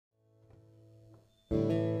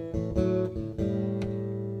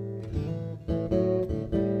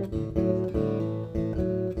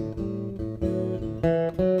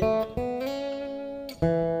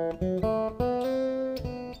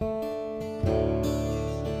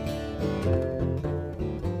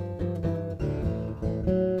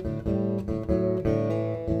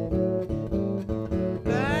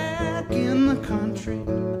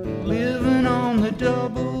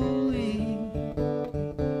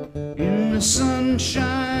the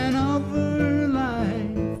sunshine of her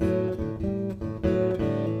life.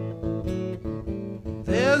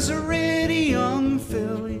 There's a ready young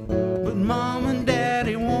filly, but Mom and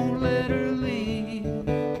Daddy won't let her leave.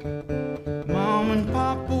 Mom and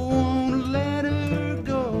Papa won't let her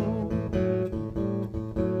go.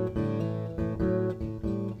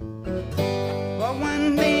 But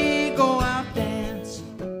when they go out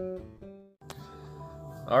dancing.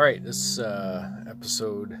 Alright, this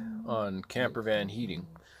episode on campervan heating.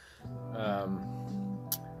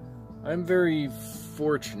 I'm very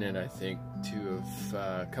fortunate, I think, to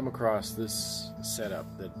have come across this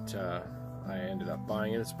setup that I ended up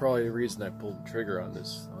buying, and it's probably the reason I pulled the trigger on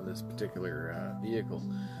this particular vehicle.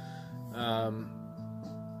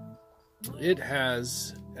 It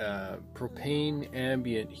has a propane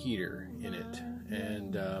ambient heater in it,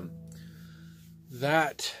 and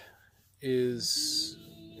that is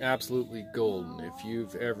absolutely golden. If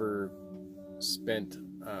you've ever spent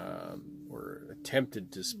or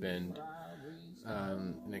attempted to spend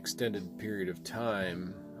an extended period of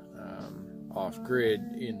time off-grid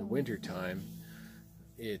in the wintertime,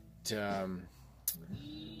 you've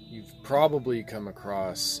probably come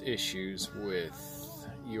across issues with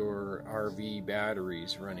your RV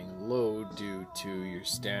batteries running low due to your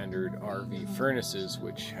standard RV furnaces,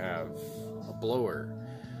 which have a blower.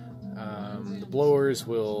 The blowers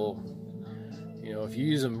will, if you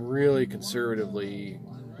use them really conservatively,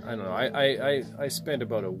 I don't know, I spent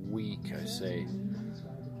about a week, I say,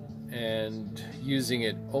 and using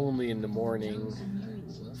it only in the morning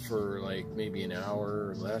for like maybe an hour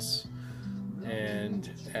or less, and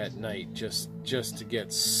at night just to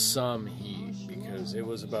get some heat, because it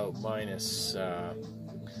was about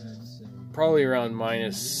probably around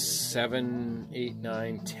 -7, 8,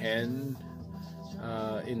 9, 10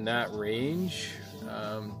 in that range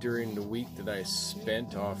during the week that I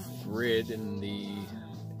spent off grid in the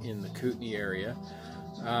Kootenay area.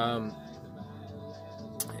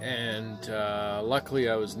 Luckily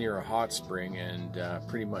I was near a hot spring and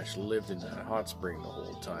pretty much lived in that hot spring the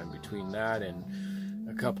whole time. Between that and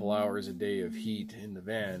a couple hours a day of heat in the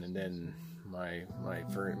van, and then my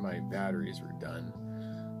batteries were done.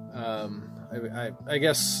 I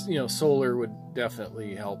guess solar would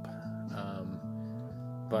definitely help,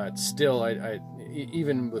 but still,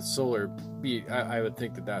 even with solar, I would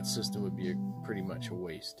think that system would be pretty much a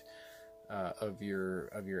waste of your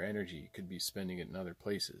energy. You could be spending it in other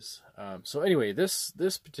places. So anyway, this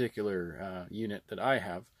particular unit that I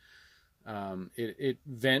have, it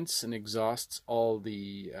vents and exhausts all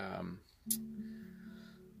the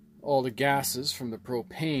gases from the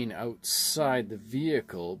propane outside the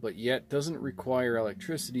vehicle, but yet doesn't require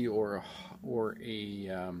electricity or a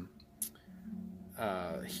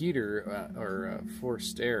heater or a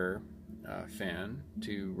forced air fan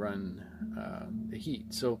to run the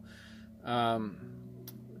heat. So as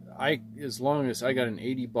long as I got an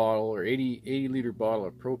 80 liter bottle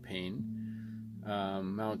of propane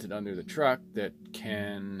mounted under the truck that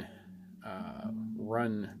can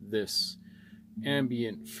run this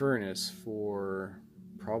ambient furnace for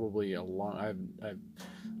probably a long,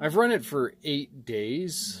 I've run it for 8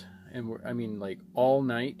 days, and I mean like all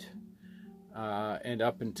night and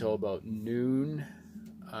up until about noon,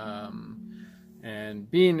 and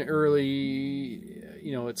being early,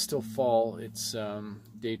 it's still fall, it's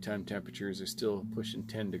daytime temperatures are still pushing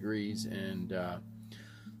 10 degrees, and and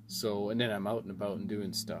then I'm out and about and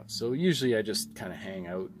doing stuff. So usually I just kind of hang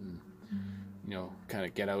out and kind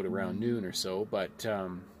of get out around noon or so. But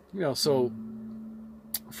so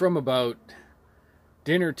from about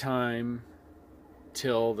dinner time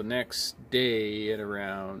till the next day at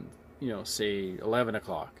around say 11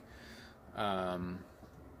 o'clock,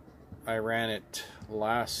 I ran it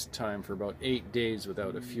last time for about 8 days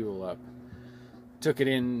without a fuel up. Took it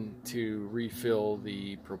in to refill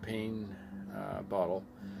the propane bottle,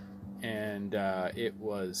 and it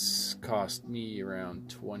cost me around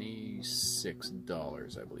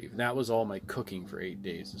 $26, I believe. And that was all my cooking for 8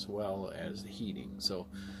 days, as well as the heating. So,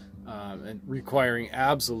 and requiring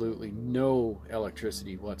absolutely no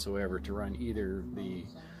electricity whatsoever to run either the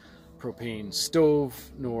propane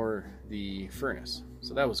stove nor the furnace.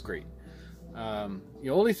 So that was great. The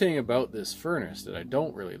only thing about this furnace that I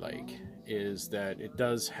don't really like is that it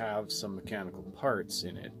does have some mechanical parts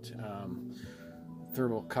in it.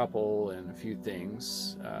 Thermocouple and a few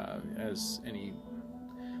things, as any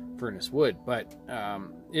furnace would, but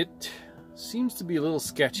it seems to be a little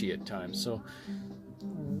sketchy at times. So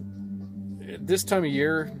this time of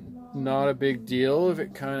year, not a big deal if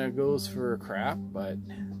it kind of goes for a crap, but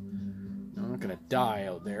I'm not gonna die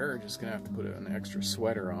out there. I'm just gonna have to put an extra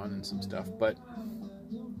sweater on and some stuff. But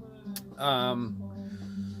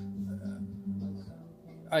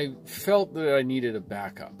I felt that I needed a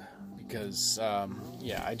backup because,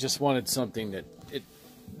 yeah, I just wanted something that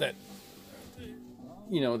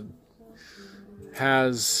you know,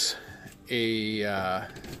 has a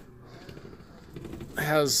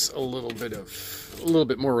little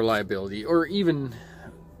bit more reliability, or even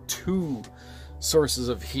two sources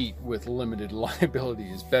of heat with limited reliability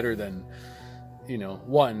is better than, you know,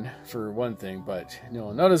 one for one thing, but you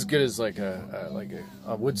know, not as good as like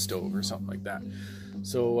a wood stove or something like that.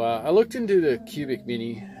 So I looked into the Cubic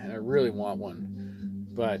Mini, and I really want one,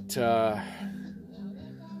 but I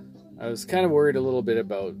was kind of worried a little bit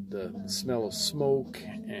about the smell of smoke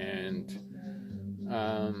and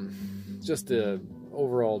just the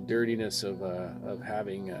overall dirtiness of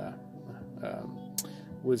having a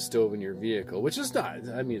wood stove in your vehicle, which is not,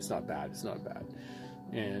 I mean, it's not bad. It's not bad.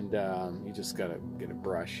 And you just gotta get a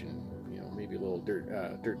brush and, you know, maybe a little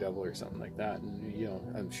dirt devil or something like that, and, you know,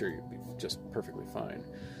 I'm sure you'll be just perfectly fine.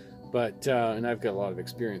 But and I've got a lot of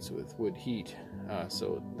experience with wood heat,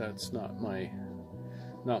 so that's not my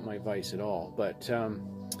vice at all. But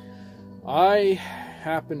I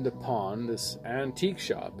happened upon this antique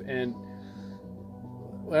shop, and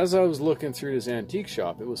as I was looking through this antique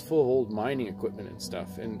shop, it was full of old mining equipment and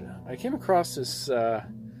stuff, and I came across this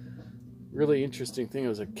really interesting thing. It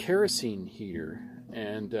was a kerosene heater,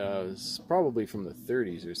 and it was probably from the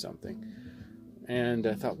 30s or something. And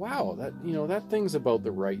I thought, wow, that, you know, that thing's about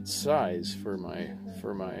the right size for my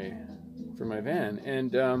van.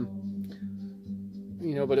 And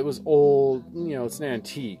you know, but it was old, you know, it's an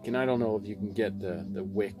antique, and I don't know if you can get the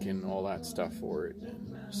wick and all that stuff for it.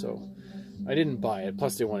 And so I didn't buy it.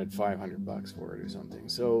 Plus they wanted $500 for it or something.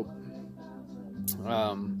 So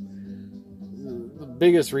the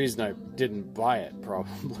biggest reason I didn't buy it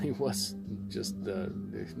probably was just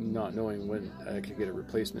not knowing when I could get a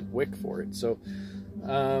replacement wick for it. So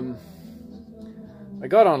I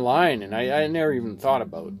got online, and I never even thought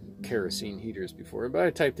about kerosene heaters before, but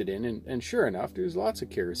I typed it in, and sure enough, there's lots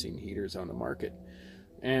of kerosene heaters on the market,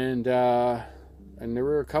 and there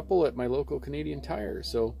were a couple at my local Canadian Tire.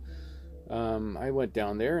 So I went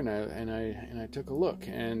down there, and I took a look,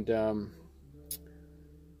 and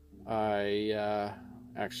I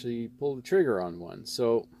actually pulled the trigger on one.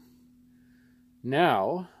 So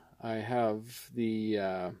now I have the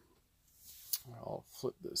I'll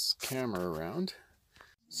flip this camera around.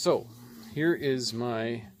 So here is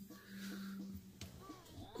my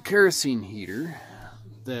kerosene heater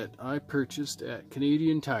that I purchased at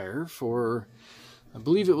Canadian Tire for, I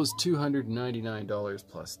believe it was $299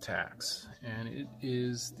 plus tax, and it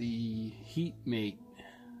is the Heatmate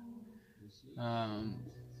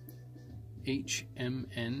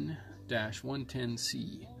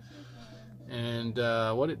HMN-110C. And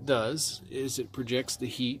what it does is it projects the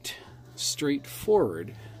heat straight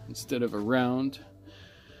forward instead of around,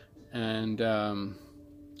 and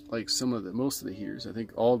like most of the heaters, I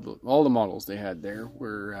think all the models they had there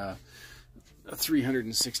were a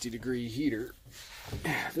 360-degree heater.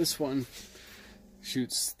 This one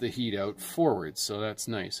shoots the heat out forward, so that's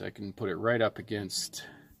nice. I can put it right up against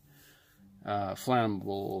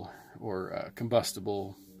flammable or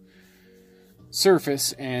combustible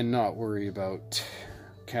surface and not worry about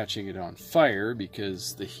catching it on fire,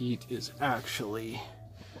 because the heat is actually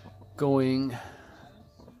going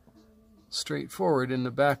straight forward, and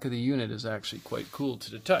the back of the unit is actually quite cool to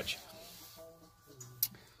the touch.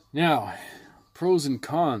 Now, pros and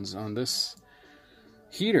cons on this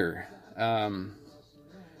heater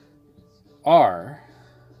are,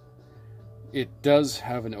 it does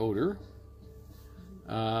have an odor.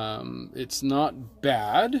 It's not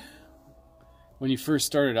bad when you first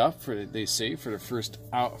start it up. They say for the first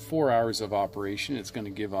 4 hours of operation, it's going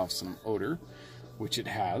to give off some odor, which it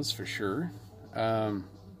has for sure.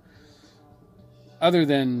 Other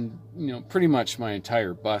than, you know, pretty much my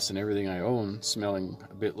entire bus and everything I own smelling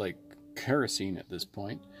a bit like kerosene at this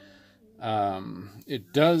point,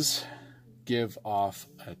 it does give off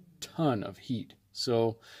a ton of heat.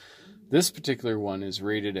 So this particular one is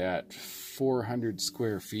rated at 400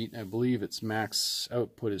 square feet. I believe its max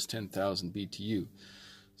output is 10,000 BTU.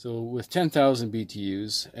 So with 10,000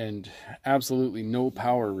 BTUs and absolutely no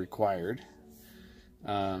power required,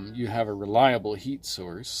 you have a reliable heat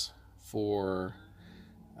source for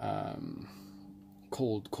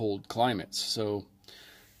cold climates. So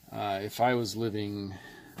if I was living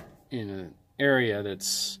in an area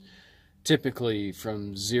that's typically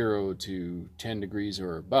from 0 to 10 degrees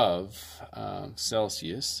or above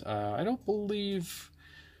Celsius, I don't believe,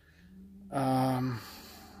 I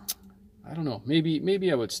don't know,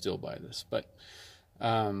 maybe I would still buy this, but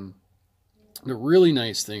The really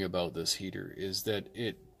nice thing about this heater is that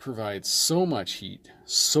it provides so much heat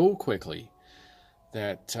so quickly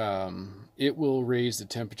that it will raise the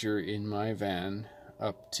temperature in my van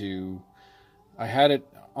up to, I had it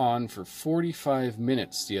on for 45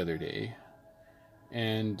 minutes the other day,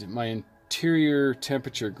 and my interior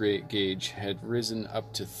temperature gauge had risen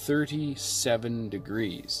up to 37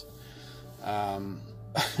 degrees.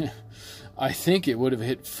 I think it would have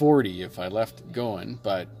hit 40 if I left it going,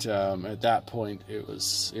 but at that point it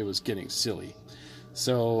was getting silly.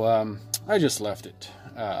 So I just left it.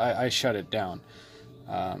 I shut it down.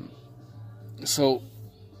 So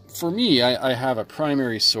for me, I have a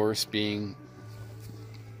primary source being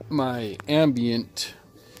my ambient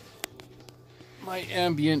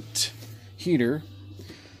heater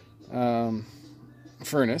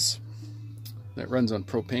furnace that runs on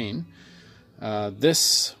propane.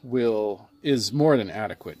 This is more than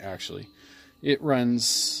adequate, actually. It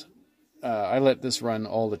runs, I let this run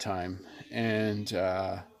all the time, and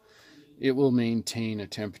it will maintain a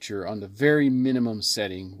temperature on the very minimum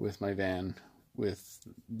setting with my van with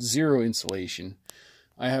zero insulation.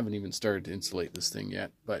 I haven't even started to insulate this thing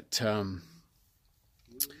yet, but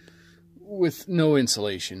with no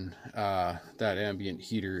insulation, that ambient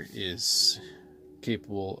heater is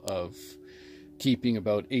capable of keeping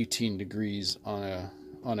about 18 degrees on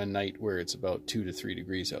a night where it's about 2 to 3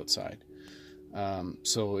 degrees outside.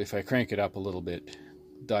 So if I crank it up a little bit,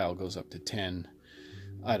 dial goes up to 10.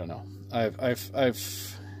 I don't know. I've a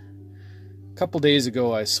couple days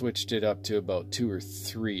ago I switched it up to about 2 or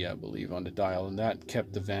 3, I believe, on the dial, and that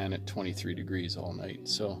kept the van at 23 degrees all night.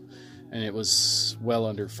 So, and it was well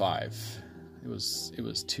under 5. It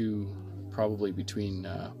was 2, probably between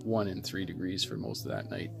 1 and 3 degrees for most of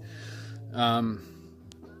that night.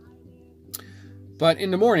 But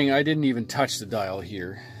in the morning, I didn't even touch the dial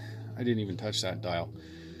here. I didn't even touch that dial.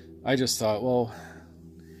 I just thought, well,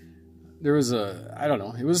 there was I don't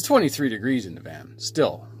know, it was 23 degrees in the van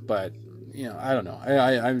still, but, you know, I don't know.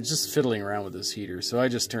 I was just fiddling around with this heater, so I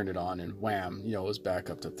just turned it on and wham, you know, it was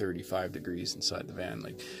back up to 35 degrees inside the van.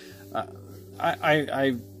 Like,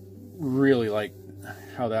 I really like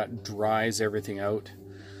how that dries everything out.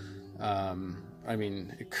 I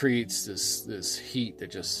mean, it creates this heat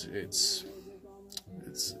that just, it's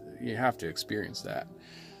you have to experience that.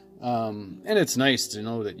 And it's nice to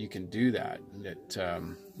know that you can do that. That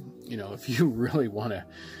you know, if you really want to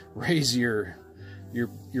raise your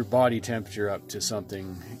body temperature up to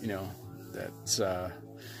something, you know, that's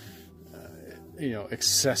you know,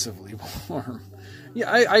 excessively warm. Yeah,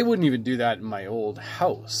 I wouldn't even do that in my old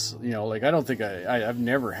house. You know, like, I don't think I've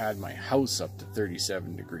never had my house up to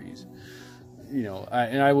 37 degrees. You know,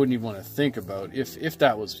 and I wouldn't even want to think about if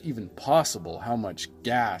that was even possible, how much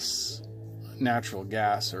gas, natural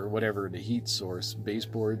gas or whatever the heat source,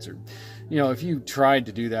 baseboards, or, you know, if you tried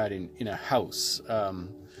to do that in a house,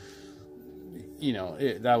 you know,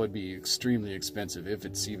 that would be extremely expensive if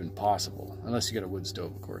it's even possible, unless you got a wood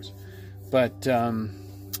stove, of course. But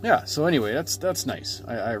yeah, so anyway, that's nice.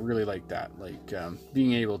 I really like that, like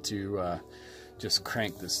being able to just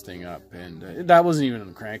crank this thing up. And that wasn't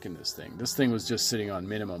even cranking this thing. This thing was just sitting on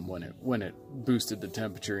minimum when it boosted the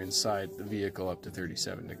temperature inside the vehicle up to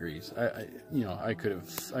 37 degrees. You know, I could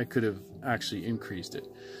have actually increased it.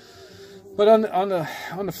 But on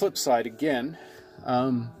the flip side, again,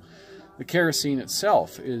 the kerosene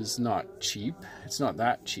itself is not cheap. It's not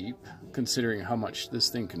that cheap, considering how much this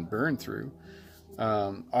thing can burn through.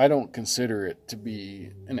 I don't consider it to be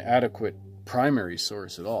an adequate primary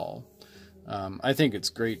source at all. I think it's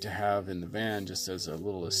great to have in the van just as a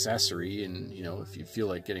little accessory, and, you know, if you feel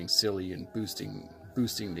like getting silly and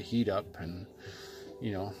boosting the heat up, and,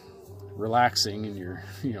 you know, relaxing, and you're,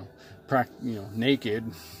 you know, naked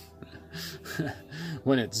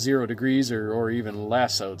when it's 0 degrees or even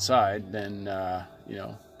less outside, then you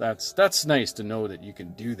know, that's nice to know that you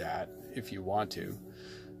can do that if you want to.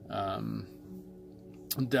 I'm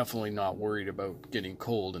definitely not worried about getting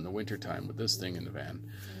cold in the wintertime with this thing in the van.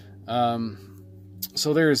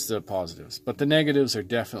 So there's the positives, but the negatives are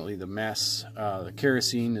definitely the mess. The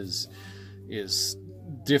kerosene is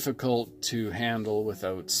difficult to handle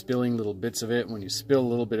without spilling little bits of it. When you spill a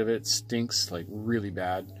little bit of it, it stinks like really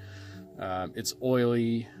bad. It's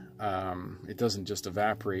oily. It doesn't just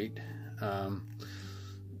evaporate.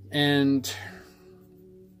 And,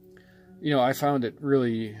 you know, I found it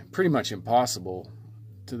really pretty much impossible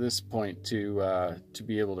to this point to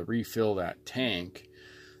be able to refill that tank,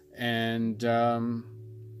 and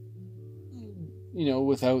you know,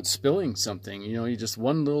 without spilling something. You know, you just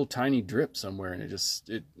one little tiny drip somewhere, and it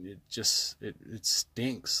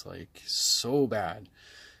stinks like so bad.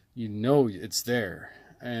 You know, it's there.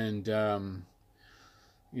 And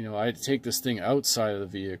you know, I take this thing outside of the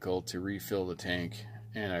vehicle to refill the tank,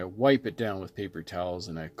 and I wipe it down with paper towels,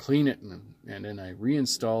 and I clean it, and then I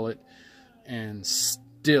reinstall it, and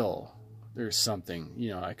still there's something,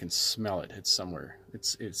 you know, I can smell it. It's somewhere.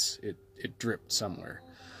 It dripped somewhere.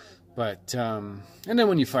 But and then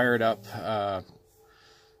when you fire it up,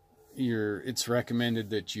 it's recommended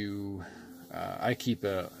that you I keep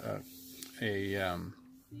a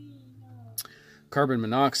carbon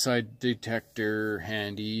monoxide detector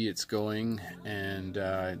handy. It's going, and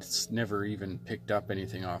it's never even picked up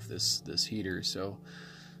anything off this heater. So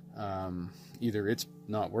either it's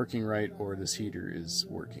not working right, or this heater is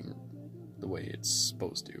working the way it's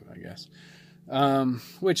supposed to, I guess.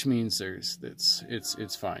 Which means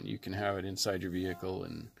it's fine. You can have it inside your vehicle,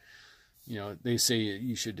 and you know, they say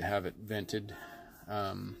you should have it vented.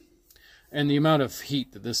 And the amount of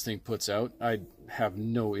heat that this thing puts out, I'd have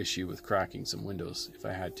no issue with cracking some windows if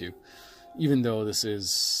I had to, even though this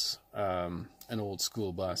is an old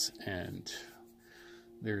school bus and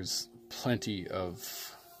there's plenty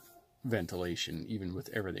of ventilation even with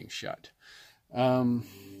everything shut.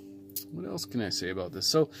 What else can I say about this?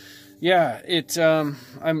 So yeah, it's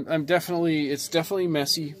definitely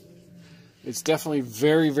messy. It's definitely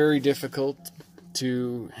very, very difficult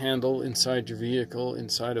to handle inside your vehicle,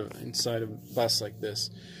 inside of a bus like this,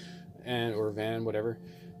 or van, whatever.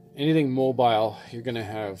 Anything mobile, you're gonna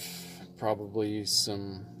have probably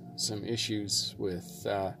some issues with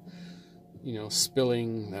you know,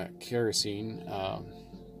 spilling that kerosene.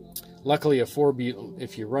 Luckily,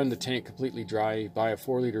 if you run the tank completely dry, you buy a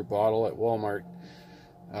 4-liter bottle at Walmart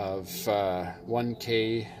of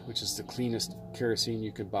 1K, which is the cleanest kerosene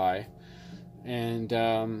you could buy, and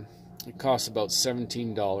it costs about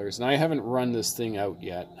 $17. And I haven't run this thing out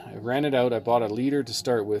yet. I ran it out. I bought a liter to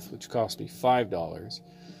start with, which cost me $5,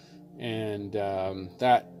 and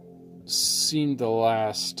that seemed to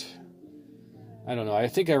last, I don't know, I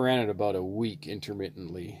think I ran it about a week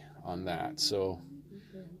intermittently on that. So,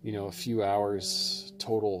 you know, a few hours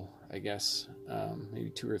total, I guess, maybe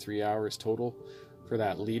 2 or 3 hours total for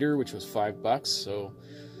that liter, which was $5. So,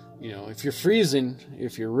 you know, if you're freezing,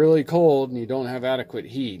 if you're really cold and you don't have adequate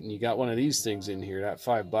heat, and you got one of these things in here, that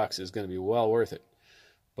 $5 is going to be well worth it.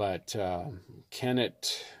 But can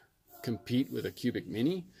it compete with a Cubic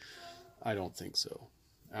Mini? I don't think so.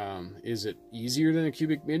 Is it easier than a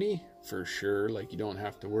Cubic Mini? For sure. Like, you don't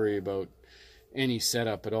have to worry about any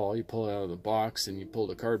setup at all. You pull it out of the box and you pull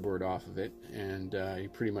the cardboard off of it, and you're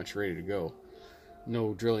pretty much ready to go.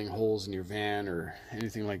 No drilling holes in your van or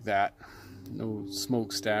anything like that. No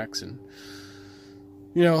smokestacks, and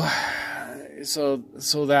you know, so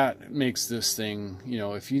that makes this thing, you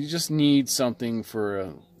know, if you just need something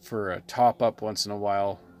for a top up once in a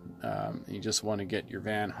while, you just want to get your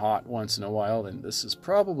van hot once in a while, then this is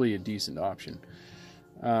probably a decent option.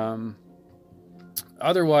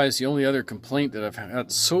 Otherwise, the only other complaint that I've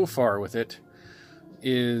had so far with it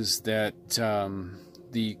is that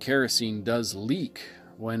the kerosene does leak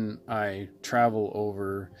when I travel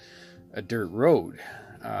over a dirt road.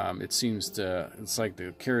 It's like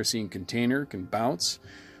the kerosene container can bounce,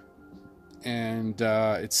 and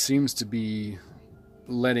it seems to be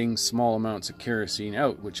letting small amounts of kerosene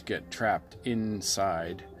out, which get trapped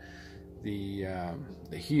inside the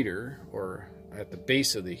heater, or at the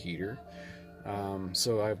base of the heater.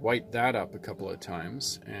 So I've wiped that up a couple of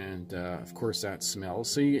times, and of course that smells.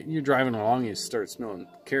 So you're driving along, you start smelling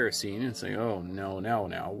kerosene, and say, oh no,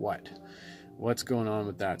 now what's going on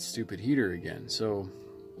with that stupid heater again? So,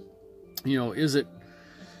 you know,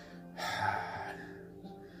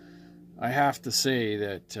 I have to say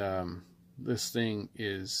that this thing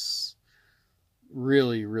is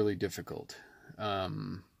really, really difficult.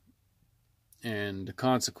 And the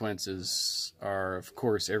consequences are, of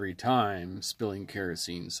course, every time spilling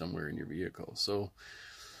kerosene somewhere in your vehicle. So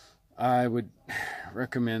I would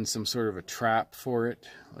recommend some sort of a trap for it,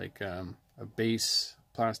 like a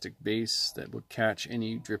plastic base that would catch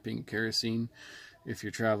any dripping kerosene if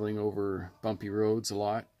you're traveling over bumpy roads a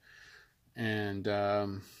lot. And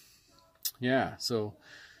yeah, so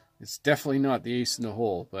it's definitely not the ace in the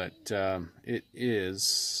hole, but it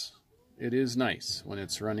is nice when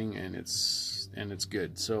it's running, and it's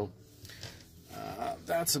good. So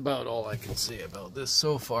that's about all I can say about this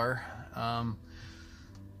so far.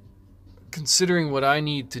 Considering what I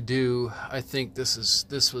need to do, I think this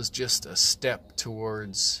was just a step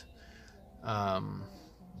towards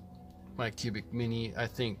my Cubic Mini. I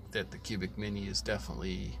think that the Cubic Mini is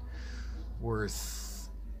definitely worth,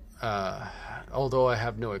 although I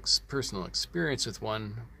have no personal experience with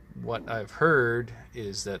one, what I've heard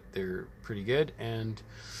is that they're pretty good, and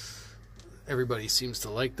everybody seems to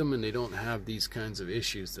like them, and they don't have these kinds of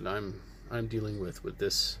issues that I'm dealing with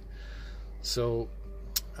this. So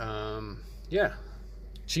yeah,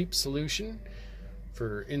 cheap solution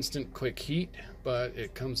for instant quick heat, but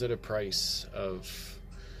it comes at a price of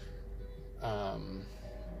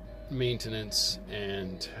maintenance.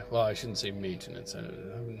 And well, I shouldn't say maintenance, I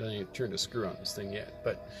haven't even turned a screw on this thing yet,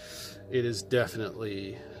 but it is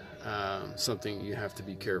definitely something you have to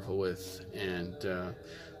be careful with, and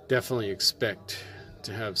definitely expect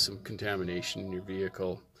to have some contamination in your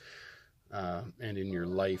vehicle and in your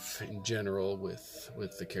life in general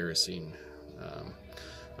with the kerosene.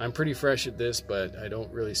 I'm pretty fresh at this, but I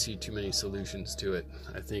don't really see too many solutions to it.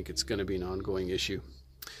 I think it's going to be an ongoing issue.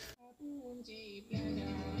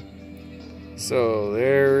 So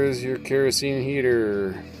there's your kerosene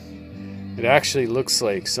heater. It actually looks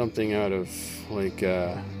like something out of like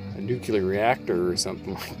a nuclear reactor or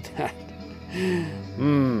something like that.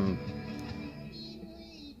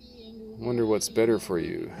 Wonder what's better for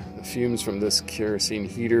you, the fumes from this kerosene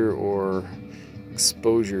heater or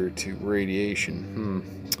exposure to radiation.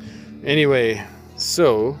 Anyway,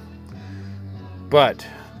 so, but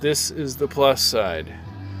this is the plus side.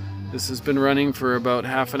 This has been running for about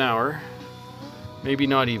half an hour, maybe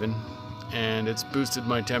not even, and it's boosted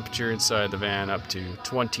my temperature inside the van up to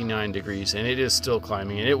 29 degrees, and it is still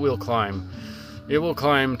climbing, and it will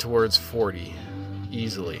climb towards 40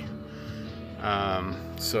 easily.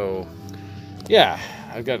 So yeah,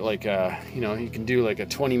 I've got like a, you can do like a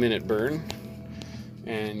 20-minute burn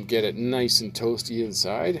and get it nice and toasty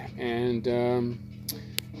inside, and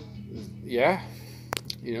yeah,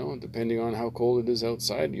 depending on how cold it is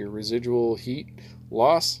outside, your residual heat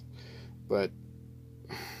loss. But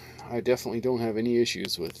I definitely don't have any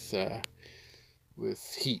issues with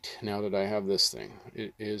heat now that I have this thing.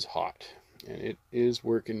 It is hot, and it is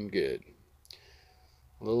working good.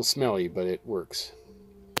 A little smelly, but it works.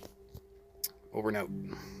 Over and out.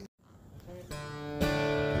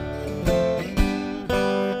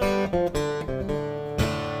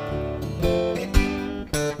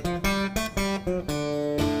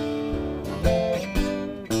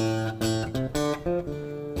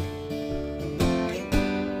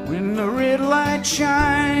 When the red light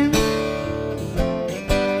shines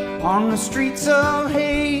on the streets of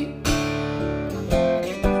hate,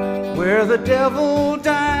 where the devil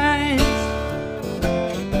dines,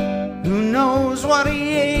 who knows what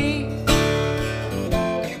he ate?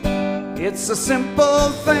 It's a simple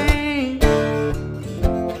thing,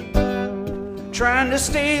 trying to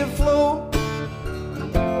stay afloat.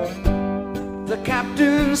 The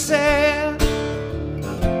captain said,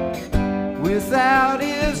 without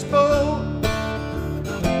his boat,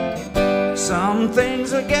 some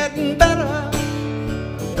things are getting better,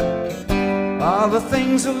 other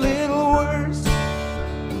things a little worse.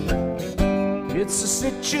 It's a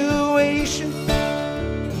situation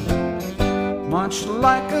much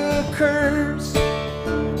like a curse.